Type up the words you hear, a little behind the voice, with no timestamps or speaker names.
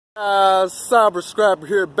Cyber Scrapper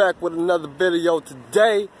here, back with another video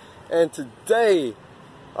today. And today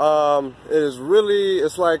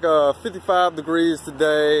it's like 55 degrees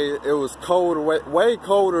today. It was cold, way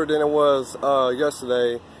colder than it was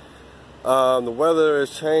yesterday. The weather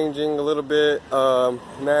is changing a little bit.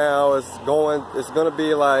 Now it's gonna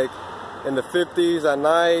be like in the 50s at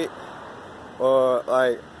night, or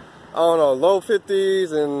like, I don't know, low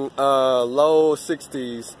 50s and low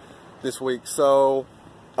 60s this week. So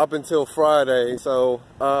up until Friday. So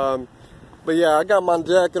but yeah, I got my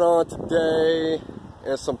jacket on today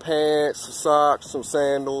and some pants, some socks, some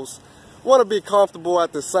sandals. Want to be comfortable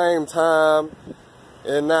at the same time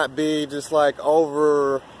and not be just like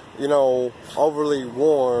overly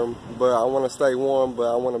warm, but I want to stay warm,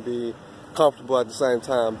 but I want to be comfortable at the same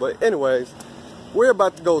time. But anyways, we're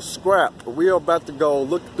about to go scrap. We're about to go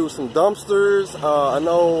look through some dumpsters. I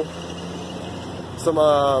know some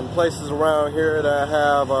places around here that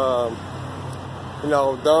have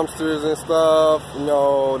dumpsters and stuff.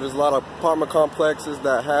 There's a lot of apartment complexes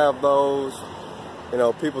that have those.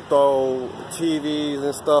 People throw TVs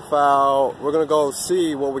and stuff out. We're gonna go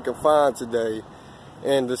see what we can find today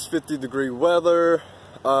in this 50-degree weather.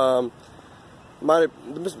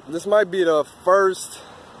 This might be the first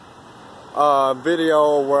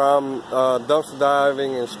video where I'm dumpster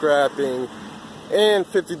diving and scrapping in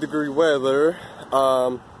 50-degree weather.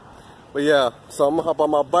 But yeah, so I'm gonna hop on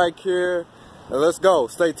my bike here and let's go.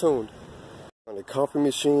 Stay tuned. On the coffee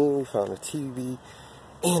machine, we found a TV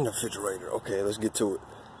and a refrigerator. Okay, let's get to it.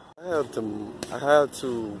 I had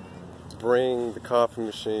to bring the coffee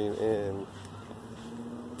machine and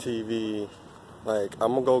TV. Like,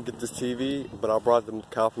 I'm gonna go get this TV, but I brought the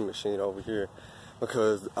coffee machine over here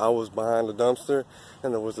because I was behind the dumpster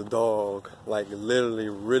and there was a dog, like literally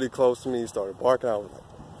really close to me. He started barking. I was like,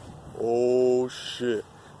 oh shit.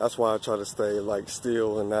 That's why I try to stay like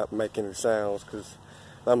still and not make any sounds, because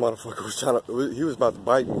that motherfucker was he was about to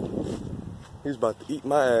bite me. He was about to eat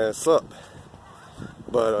my ass up.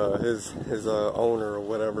 But his owner or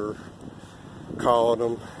whatever called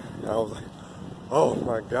him, and I was like, oh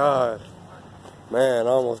my god, man, I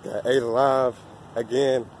almost got ate alive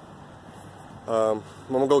again. I'm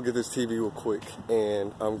gonna go get this TV real quick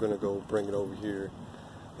and I'm gonna go bring it over here.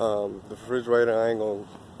 The refrigerator, I ain't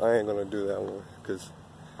gonna do that one because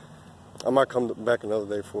I might come back another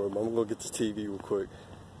day for it, but I'm gonna go get this TV real quick.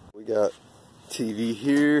 We got TV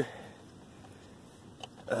here.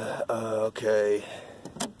 Okay.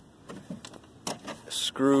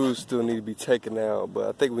 Screws still need to be taken out, but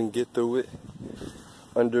I think we can get through it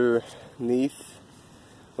underneath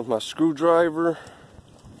with my screwdriver.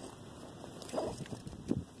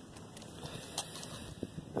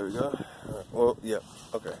 There we go. Right. Well, yeah.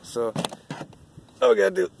 Okay, so all we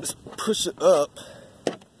gotta do is push it up.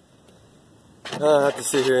 I have to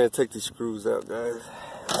sit here and take these screws out, guys.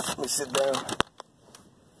 Let me sit down.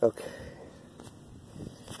 Okay.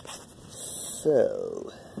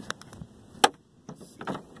 So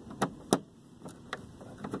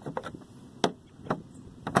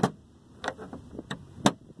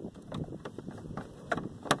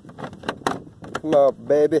come on,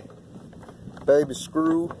 baby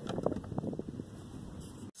screw.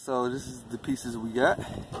 So this is the pieces we got.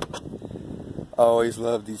 I always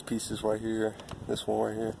love these pieces right here. This one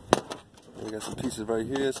right here. We got some pieces right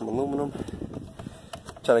here, some aluminum.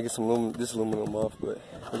 Trying to get this aluminum off, but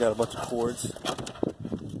we got a bunch of cords.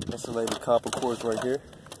 Insulated copper cords right here.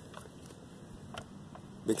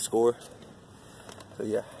 Big score. So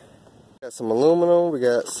yeah. Got some aluminum. We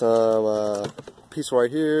got some piece right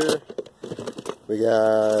here. We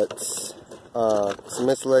got some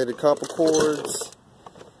insulated copper cords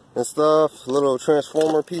and stuff, little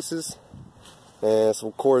transformer pieces, and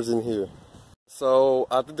some cords in here. So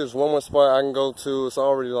I think there's one more spot I can go to. It's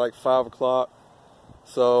already like 5 o'clock.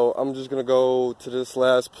 So I'm just gonna go to this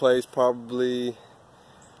last place probably,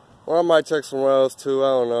 or I might check somewhere else too, I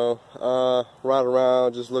don't know. Ride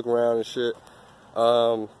around, just look around and shit.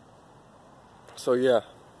 So yeah,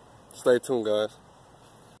 stay tuned, guys.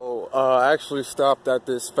 So I actually stopped at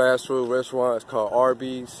this fast food restaurant. It's called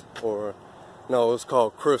Arby's, or no, it's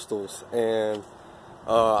called Crystals. And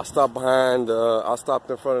I stopped in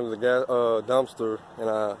front of the dumpster, and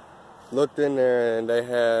I looked in there, and they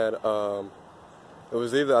had it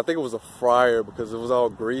was either, I think it was a fryer because it was all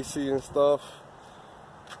greasy and stuff.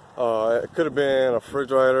 It could have been a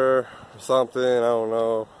refrigerator or something, I don't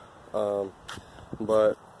know.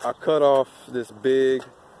 But I cut off this big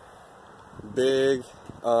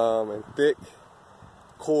and thick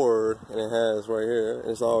cord, and it has right here,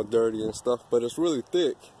 it's all dirty and stuff, but it's really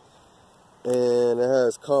thick, and it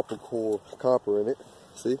has copper in it.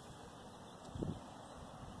 See,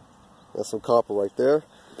 That's some copper right there.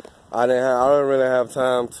 I didn't really have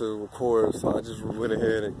time to record, so I just went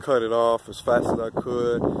ahead and cut it off as fast as I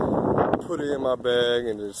could, put it in my bag,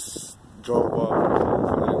 and just drove off.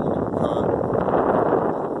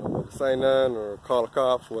 Say nothing or call the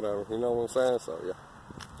cops, whatever. You know what I'm saying? So yeah.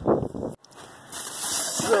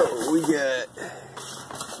 So we got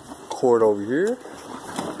cord over here.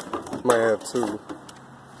 Might have two.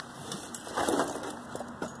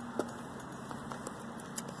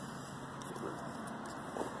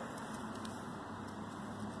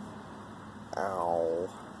 Ow.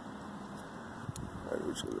 I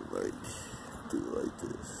should like do it like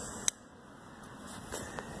this.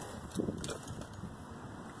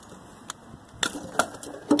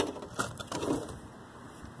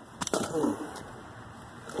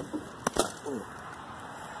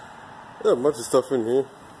 There's a bunch of stuff in here.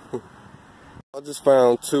 I just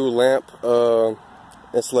found two lamp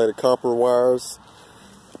insulated copper wires,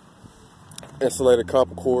 insulated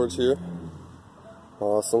copper cords here.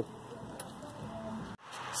 Awesome.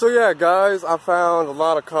 So yeah, guys, I found a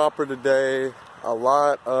lot of copper today, a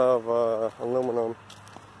lot of aluminum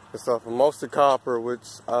and stuff, and mostly copper, which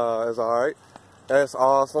is alright. That's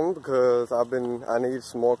awesome because I need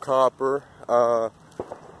some more copper.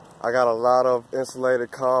 I got a lot of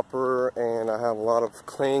insulated copper and I have a lot of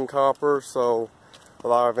clean copper, so a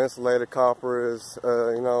lot of insulated copper is,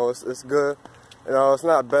 you know, it's good. You know, it's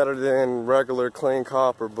not better than regular clean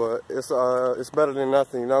copper, but it's better than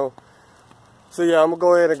nothing, you know. So yeah, I'm gonna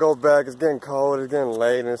go ahead and go back. It's getting cold, it's getting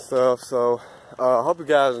late and stuff, so I hope you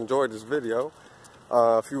guys enjoyed this video.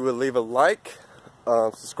 If you would leave a like,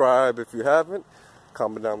 subscribe if you haven't,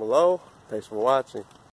 comment down below. Thanks for watching.